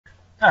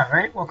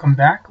Alright, welcome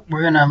back.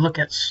 We're going to look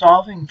at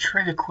solving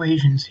trig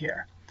equations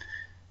here.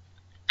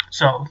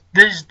 So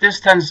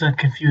this tends to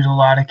confuse a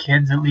lot of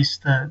kids, at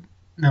least the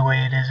way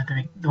it is at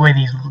the way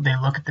they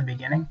look at the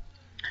beginning.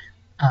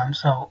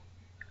 So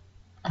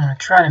I'm going to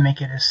try to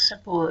make it as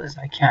simple as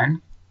I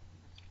can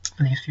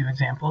for these few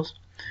examples.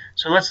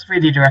 So let's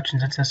read the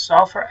directions. It says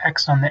solve for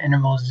x on the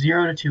interval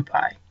 0 to 2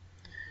 pi.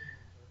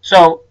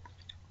 So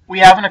we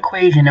have an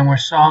equation and we're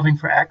solving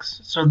for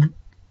x. So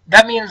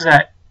that means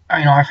that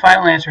our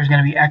final answer is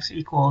going to be x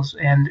equals,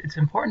 and it's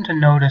important to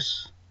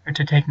notice or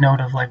to take note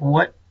of like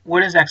what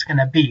is x going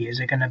to be? Is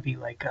it going to be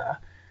like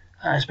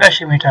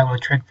especially when you're talking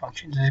about trig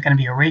functions, is it going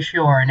to be a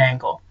ratio or an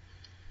angle?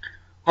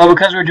 Well,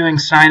 because we're doing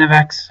sine of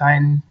x,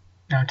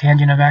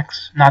 tangent of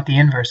x, not the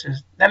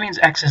inverses, that means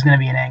x is going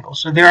to be an angle.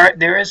 So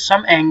there is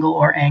some angle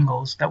or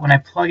angles that when I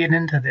plug it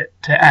into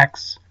to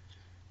x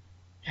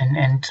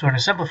and sort of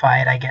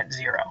simplify it, I get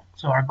 0.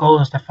 So our goal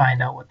is to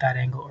find out what that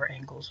angle or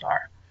angles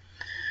are.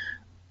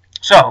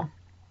 So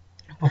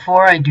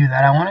before I do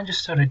that, I want to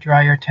just sort of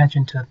draw your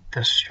attention to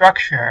the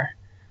structure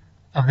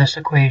of this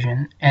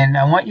equation, and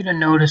I want you to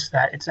notice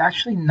that it's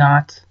actually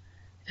not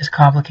as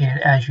complicated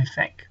as you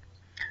think.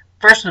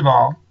 First of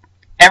all,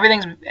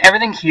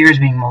 everything here is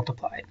being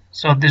multiplied.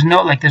 So there's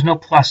no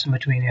plus in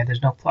between here.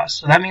 There's no plus.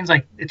 So that means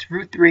like it's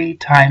root 3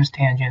 times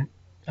tangent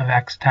of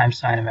x times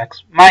sine of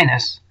x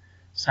minus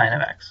sine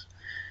of x.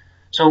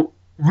 So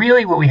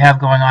really what we have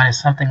going on is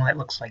something that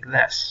looks like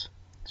this.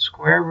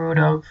 Square root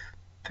of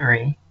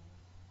 3.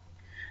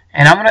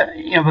 And I'm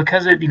gonna,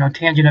 because it,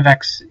 tangent of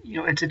x,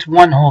 it's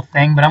one whole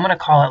thing, but I'm gonna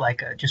call it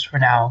like just for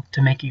now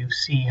to make you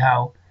see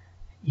how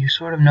you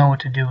sort of know what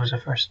to do as a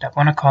first step. I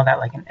want to call that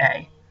like an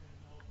a.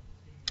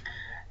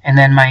 And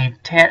then my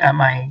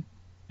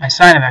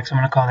sine of x, I'm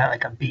gonna call that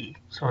like a b.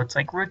 So it's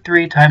like root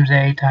 3 times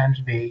a times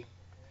b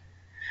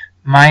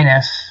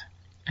minus,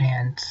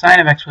 and sine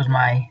of x was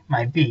my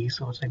b,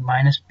 so it's like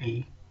minus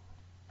b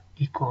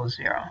equals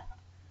 0.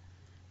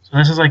 So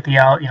this is like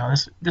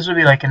the this would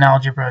be like an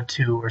algebra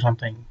 2 or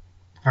something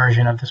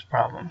version of this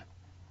problem.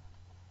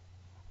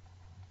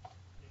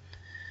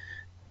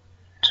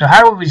 So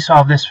how do we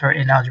solve this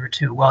in algebra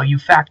 2? Well, you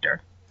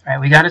factor, right?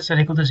 We got it set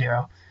equal to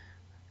 0.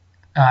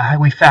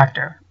 We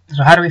factor.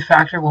 So how do we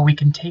factor? Well, we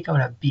can take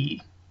out a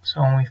b.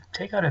 So when we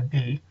take out a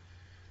b,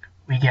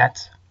 we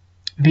get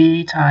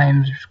b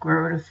times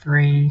square root of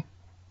 3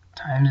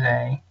 times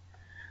a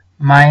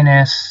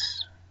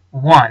minus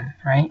 1,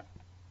 right?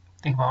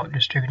 Think about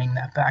distributing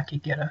that back, you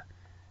get a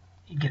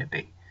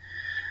b.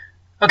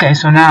 Okay,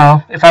 so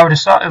now if I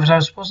was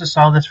supposed to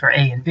solve this for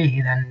a and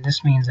b, then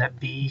this means that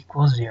b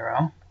equals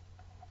 0,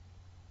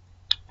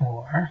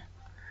 or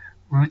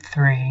root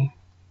 3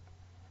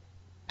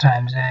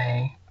 times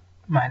a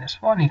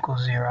minus 1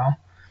 equals 0,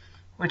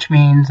 which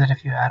means that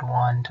if you add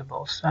 1 to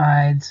both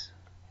sides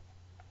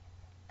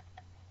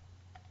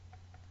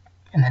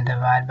and then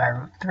divide by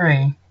root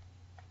 3,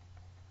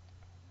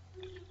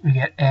 we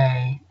get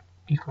a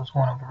equals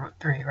 1 over root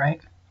 3,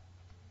 right?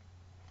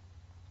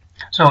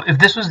 So if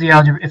this was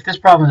if this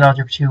problem was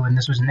algebra 2 and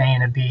this was an a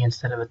and a b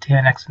instead of a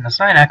tan x and a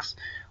sin x,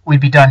 we'd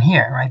be done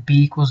here, right?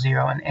 B equals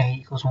 0 and a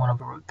equals 1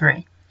 over root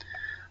 3.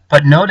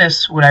 But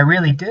notice what I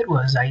really did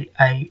was if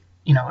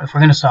we're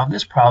going to solve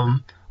this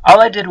problem, all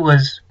I did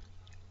was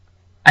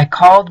I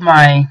called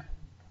my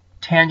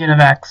tangent of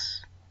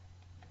x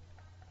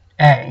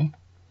a,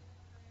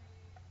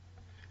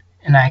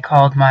 and I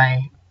called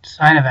my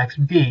sine of x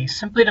b,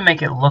 simply to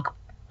make it look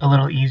a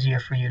little easier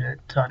for you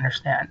to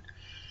understand.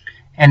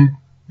 And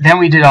then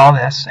we did all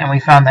this, and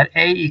we found that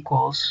a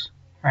equals,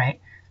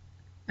 right,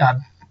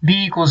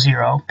 b equals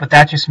 0, but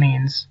that just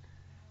means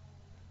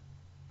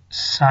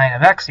sine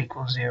of x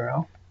equals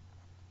 0.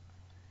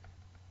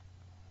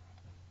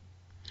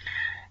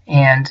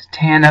 And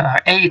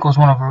a equals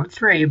 1 over root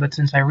 3, but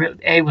since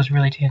a was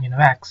really tangent of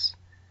x,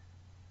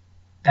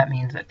 that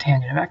means that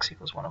tangent of x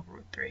equals 1 over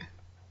root 3.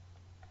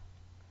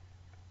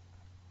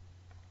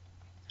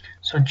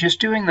 So just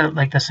doing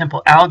the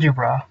simple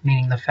algebra,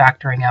 meaning the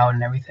factoring out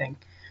and everything,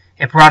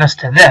 it brought us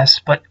to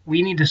this, but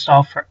we need to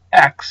solve for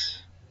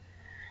x.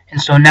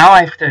 And so now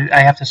I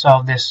have to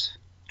solve this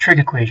trig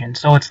equation.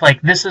 So it's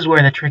like this is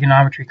where the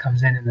trigonometry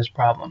comes in this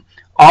problem.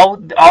 All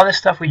this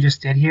stuff we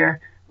just did here,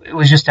 it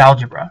was just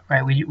algebra,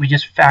 right? We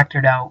just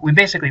factored out, we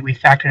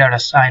factored out a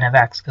sine of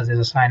x because there's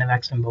a sine of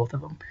x in both of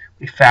them.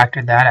 We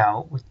factored that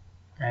out,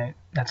 right?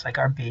 That's like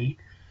our b.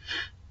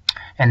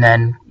 And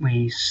then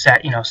we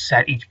set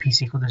each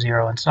piece equal to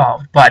 0 and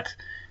solved. But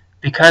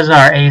because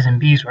our a's and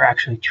b's were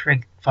actually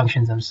trig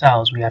functions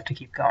themselves, we have to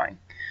keep going.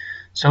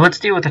 So let's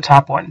deal with the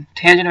top one.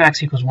 Tangent of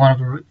x equals 1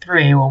 over root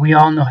 3. Well, we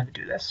all know how to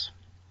do this.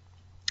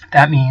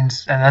 That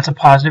means that's a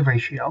positive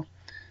ratio.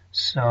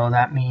 So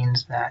that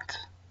means that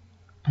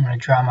I'm going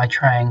to draw my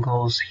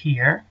triangles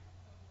here.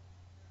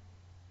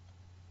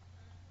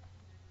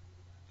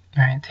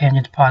 All right,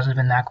 tangent's positive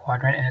in that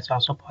quadrant, and it's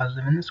also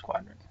positive in this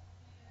quadrant.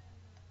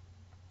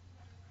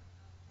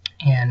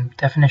 And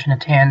definition of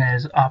tan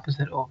is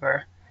opposite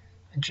over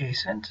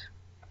adjacent,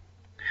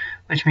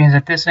 which means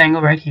that this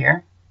angle right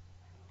here,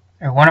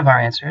 or one of our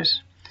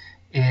answers,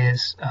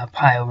 is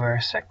pi over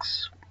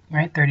 6,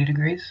 right? 30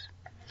 degrees.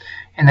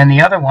 And then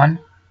the other one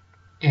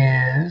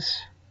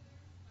is,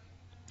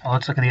 well,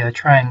 let's look at the other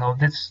triangle.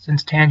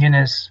 Since tangent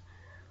is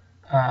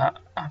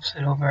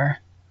opposite over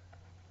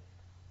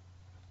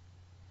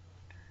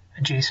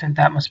adjacent,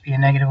 that must be a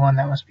 -1,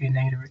 that must be a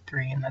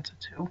 -3, and that's a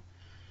 2.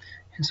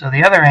 And so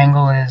the other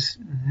angle is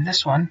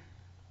this one,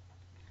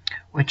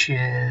 which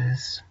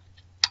is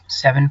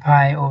 7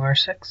 pi over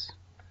 6.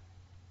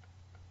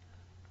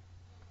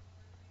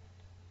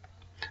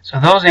 So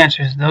those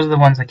answers, those are the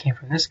ones that came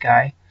from this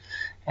guy.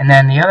 And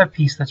then the other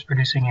piece that's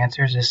producing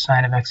answers is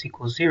sine of x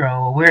equals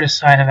 0. Well, where does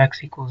sine of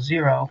x equals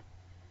 0?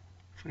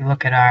 If we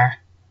look at our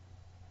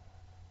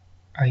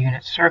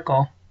unit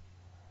circle,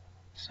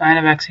 sine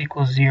of x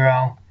equals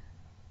 0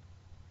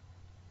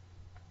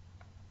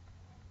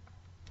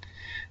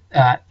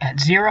 at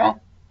 0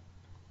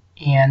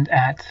 and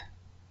at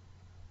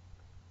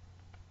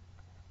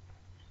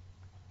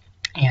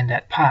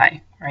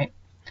pi, right?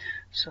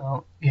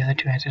 So the other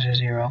two answers are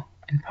 0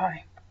 and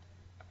pi.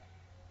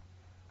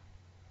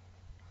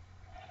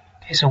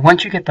 Okay, so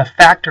once you get the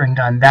factoring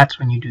done, that's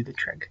when you do the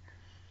trig.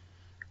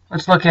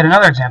 Let's look at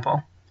another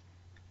example.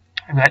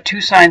 I've got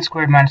 2 sine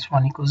squared minus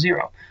 1 equals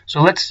 0.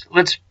 So let's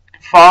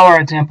follow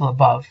our example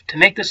above. To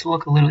make this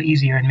look a little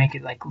easier and make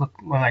it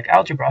look more like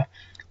algebra,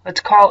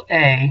 let's call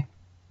A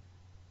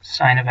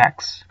sine of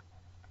x.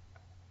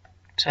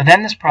 So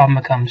then this problem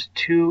becomes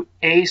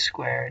 2a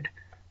squared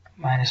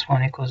minus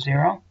 1 equals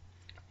 0.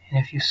 And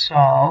if you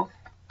solve,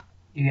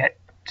 you get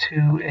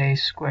 2a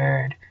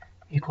squared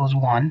equals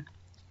 1.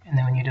 And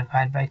then when you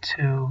divide by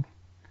 2,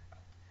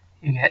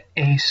 you get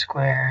a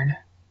squared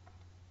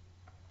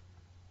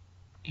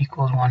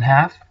equals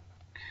 1/2.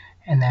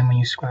 And then when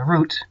you square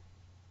root,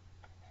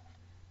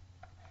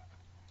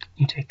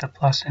 you take the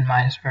plus and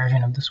minus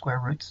version of the square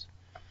roots.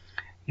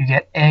 You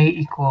get a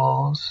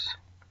equals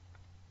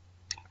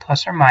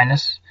plus or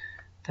minus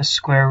the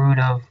square root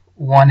of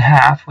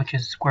 1/2, which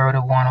is square root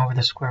of 1 over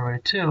the square root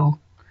of 2,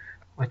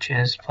 which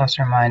is plus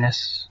or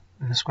minus,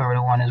 and the square root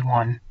of 1 is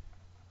 1.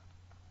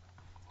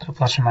 So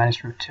plus or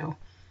minus root 2,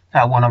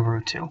 1 over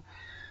root 2.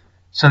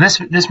 So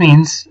this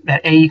means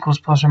that a equals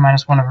plus or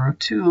minus 1 over root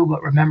 2,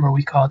 but remember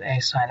we called a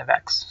sine of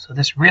x. So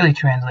this really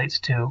translates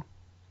to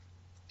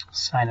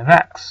sine of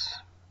x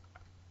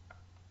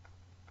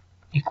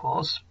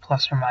equals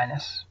plus or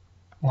minus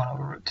 1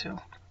 over root 2.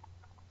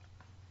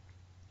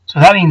 So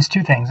that means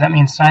two things. That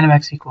means sine of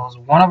x equals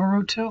 1 over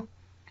root 2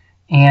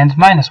 and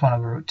minus 1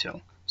 over root 2.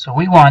 So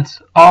we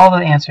want all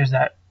the answers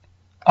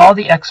all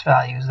the x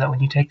values that when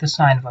you take the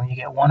sine of them, you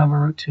get 1 over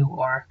root 2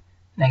 or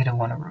negative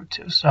 1 over root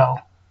 2. So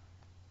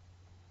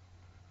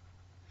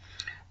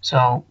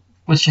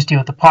let's just deal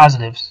with the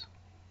positives.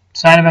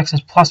 Sine of x is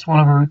plus 1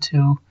 over root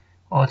 2.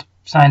 Well, its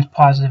sine's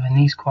positive in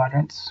these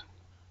quadrants,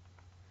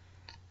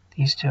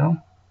 these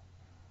two.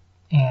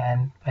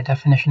 And by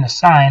definition of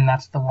sine,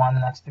 that's the 1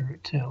 and that's the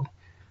root 2.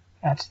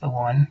 That's the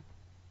 1.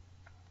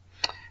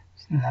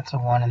 And that's a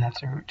 1 and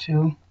that's a root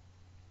 2.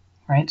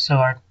 Right? So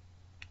our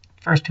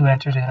first two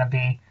answers are going to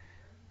be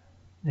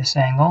this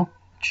angle,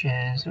 which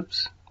is,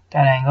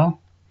 that angle,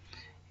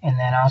 and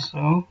then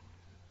also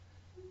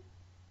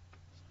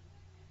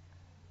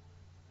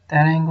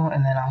that angle,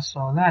 and then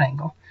also that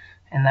angle.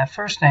 And that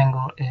first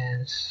angle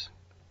is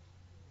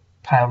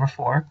pi over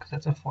 4, because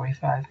that's a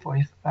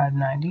 45,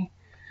 90.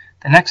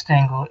 The next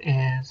angle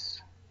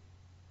is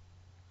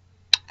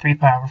 3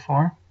 pi over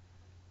 4.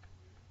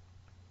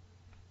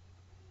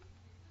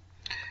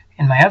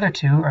 And my other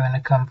two are going to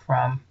come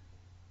from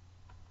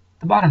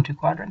the bottom two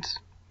quadrants,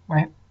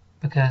 right?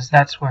 Because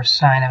that's where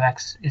sine of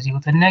x is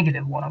equal to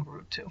negative 1 over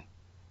root 2.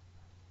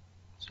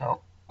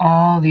 So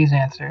all these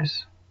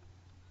answers,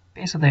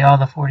 basically all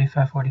the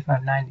 45,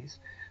 90s.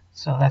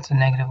 So that's a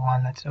negative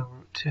 1, that's a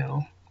root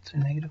 2. It's a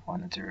negative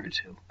 1, that's a root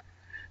 2.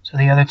 So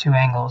the other two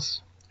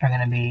angles are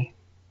going to be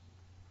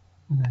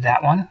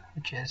that one,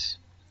 which is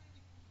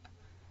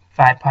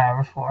 5 pi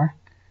over 4.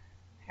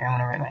 Here, I'm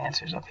going to write my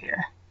answers up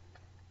here.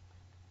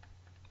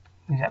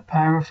 We got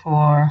pi over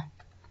 4,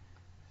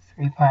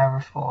 3 pi over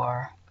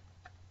 4,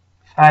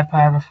 5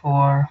 pi over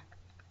 4,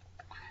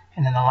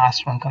 and then the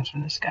last one comes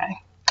from this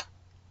guy,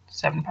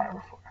 7 pi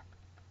over 4.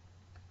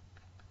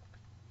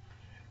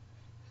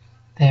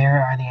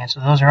 There are the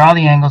answers. Those are all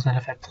the angles that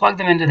if I plug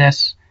them into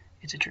this,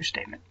 it's a true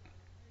statement.